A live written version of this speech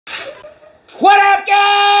What up,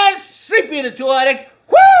 guys? Sleepy the Tool Addict.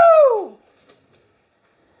 Woo!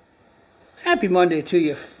 Happy Monday to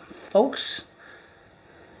you, folks.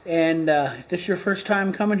 And if this is your first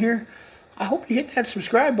time coming here, I hope you hit that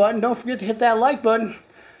subscribe button. Don't forget to hit that like button.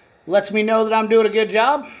 Lets me know that I'm doing a good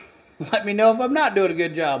job. Let me know if I'm not doing a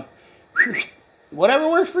good job. Whatever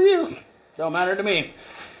works for you. Don't matter to me.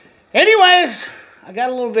 Anyways, I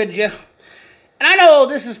got a little video. And I know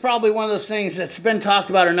this is probably one of those things that's been talked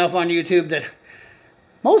about enough on YouTube that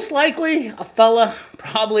most likely a fella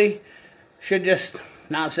probably should just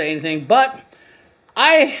not say anything. But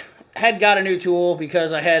I had got a new tool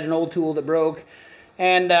because I had an old tool that broke.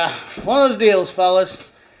 And one of those deals, fellas,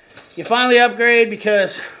 you finally upgrade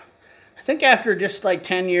because I think after just like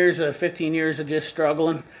 10 years or 15 years of just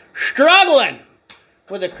struggling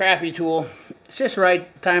with a crappy tool, it's just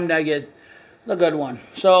right time to get the good one.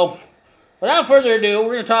 So without further ado,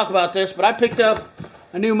 we're going to talk about this, but I picked up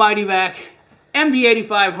a new Mityvac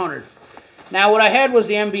Mv8500. Now what I had was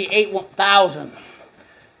the Mv8500.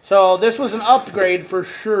 So this was an upgrade for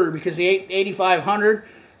sure because the 8500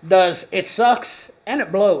 it sucks and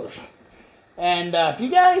it blows. And if you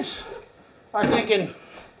guys are thinking,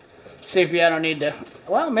 CP, I don't need to,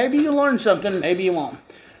 well, maybe you learn something, maybe you won't.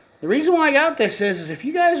 The reason why I got this is if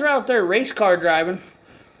you guys are out there race car driving,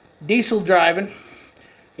 diesel driving,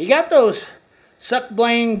 you got those suck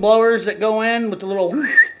blang blowers that go in with the little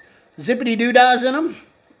zippity doodahs in them,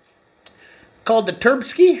 called the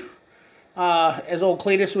Turbski, as old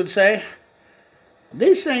Cletus would say.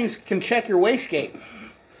 These things can check your wastegate.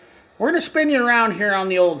 We're going to spin you around here on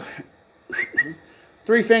the old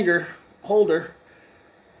 3-finger holder,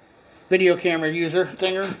 video camera user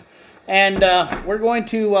thinger, and we're going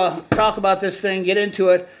to talk about this thing, get into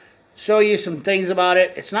it, show you some things about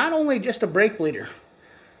it. It's not only just a brake bleeder,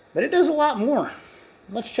 but it does a lot more.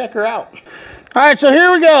 Let's check her out. Alright, so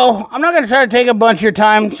here we go. I'm not going to try to take a bunch of your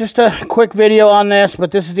time. It's just a quick video on this,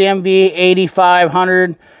 but this is the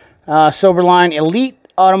Mv8500 Silverline Elite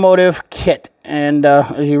Automotive Kit. And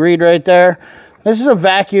as you read right there, this is a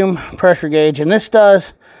vacuum pressure gauge, and this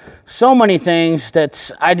does so many things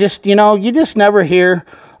that you just never hear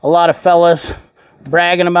a lot of fellas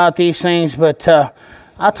bragging about these things, but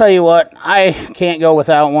I'll tell you what, I can't go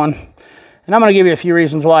without one. And I'm going to give you a few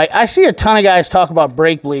reasons why. I see a ton of guys talk about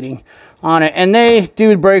brake bleeding on it, and they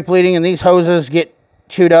do brake bleeding, and these hoses get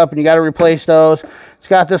chewed up, and you got to replace those. It's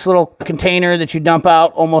got this little container that you dump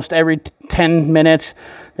out almost every 10 minutes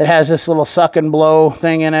that has this little suck and blow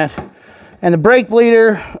thing in it. And the brake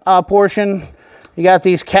bleeder portion, you got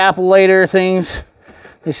these capillator things.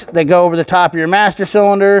 They go over the top of your master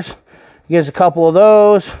cylinders. Gives a couple of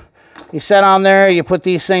those. You set on there, you put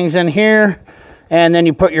these things in here, and then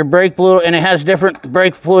you put your brake fluid, and it has different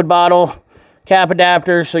brake fluid bottle cap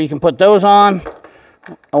adapters, so you can put those on,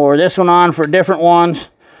 or this one on for different ones,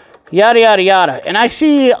 yada yada yada. And I've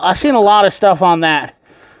seen a lot of stuff on that,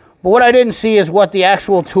 but what I didn't see is what the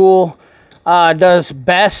actual tool does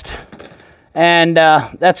best, and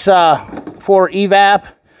that's for evap,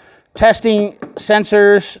 testing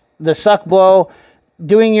sensors, the suck blow,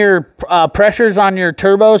 doing your pressures on your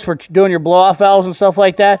turbos for doing your blow-off valves and stuff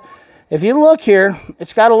like that. If you look here,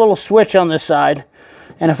 it's got a little switch on this side.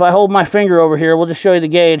 And if I hold my finger over here, we'll just show you the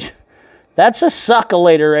gauge. That's a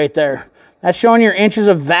suckulator right there. That's showing your inches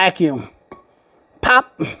of vacuum.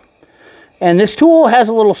 Pop. And this tool has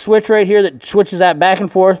a little switch right here that switches that back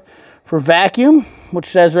and forth for vacuum, which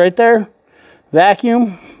says right there,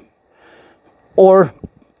 vacuum, or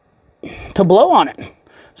to blow on it.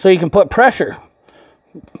 So you can put pressure.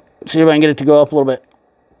 See if I can get it to go up a little bit.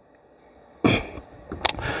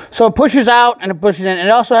 So it pushes out and it pushes in. And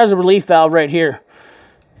it also has a relief valve right here.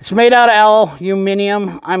 It's made out of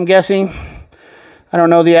aluminum, I'm guessing. I don't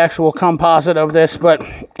know the actual composite of this, but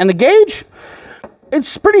and the gauge,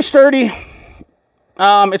 it's pretty sturdy.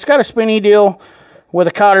 It's got a spinny deal with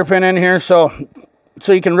a cotter pin in here, so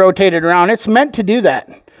you can rotate it around. It's meant to do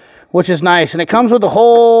that, which is nice. And it comes with a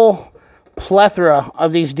whole plethora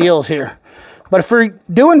of these deals here. But if we're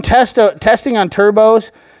doing testing on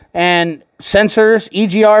turbos and sensors,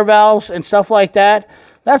 EGR valves, and stuff like that,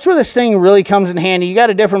 that's where this thing really comes in handy. You got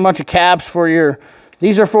a different bunch of caps for your,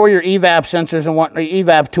 these are for your evap sensors and what,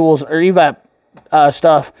 evap tools, or evap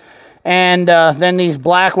stuff. And then these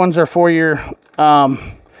black ones are for your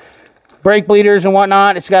brake bleeders and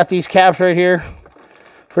whatnot. It's got these caps right here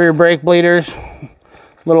for your brake bleeders,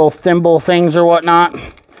 little thimble things or whatnot,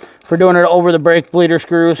 for doing it over the brake bleeder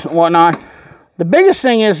screws and whatnot. The biggest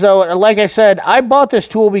thing is, though, like I said, I bought this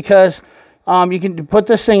tool because you can put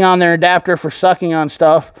this thing on their adapter for sucking on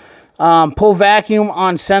stuff. Pull vacuum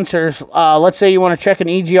on sensors. Let's say you want to check an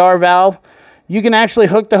EGR valve. you can actually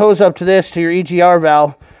hook the hose up to this, to your EGR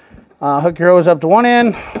valve. Hook your hose up to one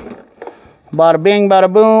end, bada bing,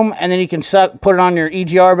 bada boom, and then you can put it on your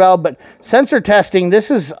EGR valve. But sensor testing, this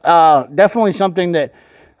is definitely something that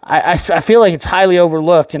I feel like it's highly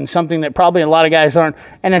overlooked, and something that probably a lot of guys aren't,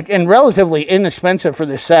 and relatively inexpensive for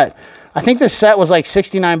this set. I think this set was like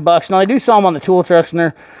 69 bucks. Now, they do sell them on the tool trucks, and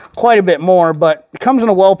they're quite a bit more, but it comes in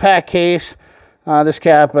a well-packed case. This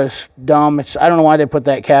cap is dumb. I don't know why they put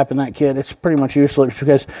that cap in that kit. It's pretty much useless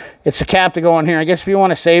because it's a cap to go in here. I guess if you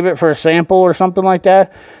want to save it for a sample or something like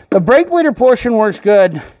that. The brake bleeder portion works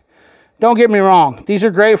good. Don't get me wrong. These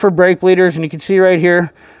are great for brake bleeders, and you can see right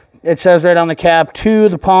here, it says right on the cap, to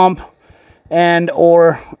the pump and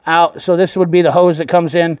or out. So this would be the hose that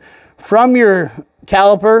comes in from your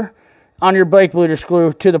caliper on your brake bleeder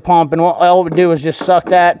screw to the pump, and all it would do is just suck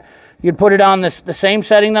that. You'd put it on the same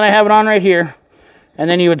setting that I have it on right here, and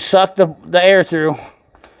then you would suck the air through,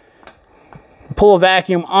 pull a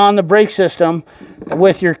vacuum on the brake system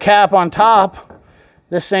with your cap on top,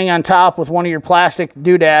 this thing on top with one of your plastic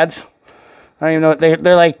doodads. I don't even know,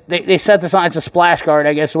 they're like, they set this on, it's a splash guard,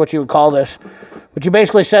 I guess is what you would call this. But you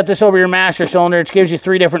basically set this over your master cylinder. It gives you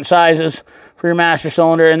 3 different sizes for your master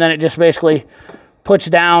cylinder, and then it just basically puts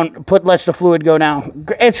down, lets the fluid go down.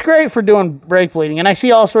 It's great for doing brake bleeding. And I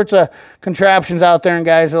see all sorts of contraptions out there, and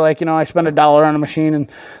guys are like, you know, I spend $1 on a machine and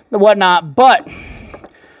whatnot. But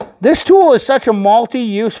this tool is such a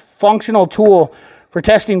multi-use functional tool for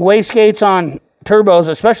testing wastegates on turbos,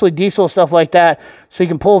 especially diesel stuff like that. So you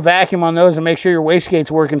can pull vacuum on those and make sure your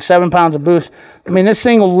wastegate's working. 7 pounds of boost. I mean, this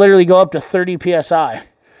thing will literally go up to 30 PSI.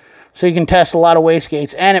 So you can test a lot of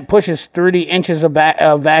wastegates. And it pushes 30 inches of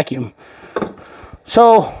vacuum.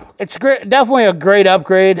 So it's great, definitely a great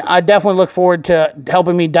upgrade. I definitely look forward to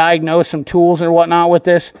helping me diagnose some tools or whatnot with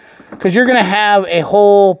this, because you're going to have a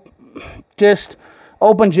whole, just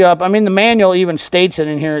opens you up. I mean, the manual even states it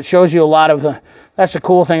in here. It shows you a lot of the, that's the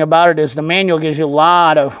cool thing about it, is the manual gives you a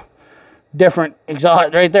lot of different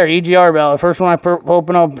exhaust, right there, EGR valve. The first one I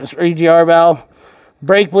open up is EGR valve.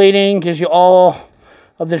 Brake bleeding gives you all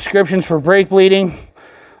of the descriptions for brake bleeding.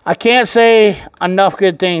 I can't say enough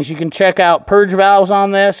good things. You can check out purge valves on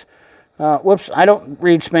this. Whoops, I don't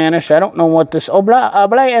read Spanish. I don't know what this...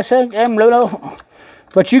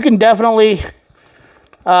 But you can definitely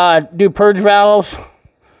do purge valves.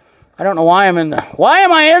 I don't know why I'm in the... Why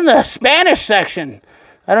am I in the Spanish section?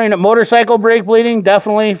 I don't even know. Motorcycle brake bleeding,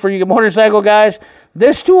 definitely for you motorcycle guys.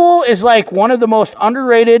 This tool is like one of the most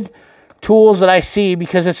underrated tools that I see,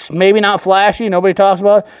 because it's maybe not flashy. Nobody talks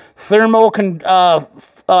about it. Thermal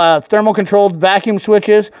controlled vacuum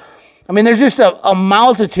switches. I mean, there's just a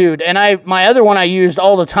multitude. And my other one I used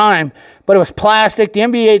all the time, but it was plastic. The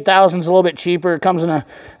Mv8500 is a little bit cheaper. It comes in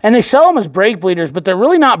and they sell them as brake bleeders, but they're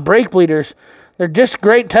really not brake bleeders. They're just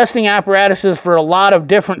great testing apparatuses for a lot of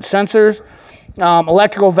different sensors.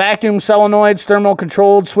 Electrical vacuum solenoids, thermal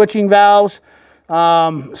controlled switching valves,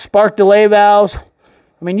 spark delay valves.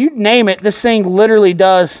 I mean, you name it, this thing literally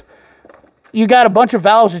does. You got a bunch of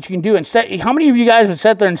valves that you can do. Instead, how many of you guys would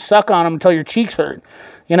sit there and suck on them until your cheeks hurt?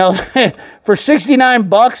 You know, for 69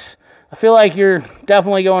 bucks, I feel like you're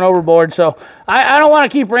definitely going overboard. So I don't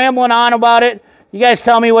want to keep rambling on about it. You guys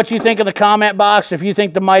tell me what you think in the comment box, if you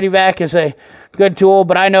think the Mityvac is a good tool.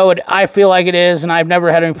 But I know it. I feel like it is, and I've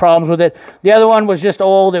never had any problems with it. The other one was just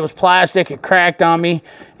old. It was plastic. It cracked on me,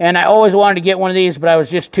 and I always wanted to get one of these, but I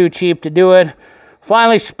was just too cheap to do it.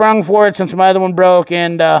 Finally sprung for it since my other one broke,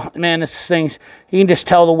 and man, this thing's, you can just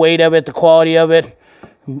tell the weight of it, the quality of it.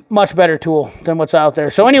 Much better tool than what's out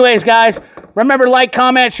there. So anyways, guys, remember to like,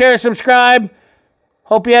 comment, share, subscribe.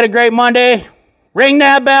 Hope you had a great Monday. Ring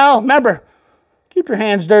that bell. Remember, keep your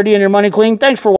hands dirty and your money clean. Thanks for watching.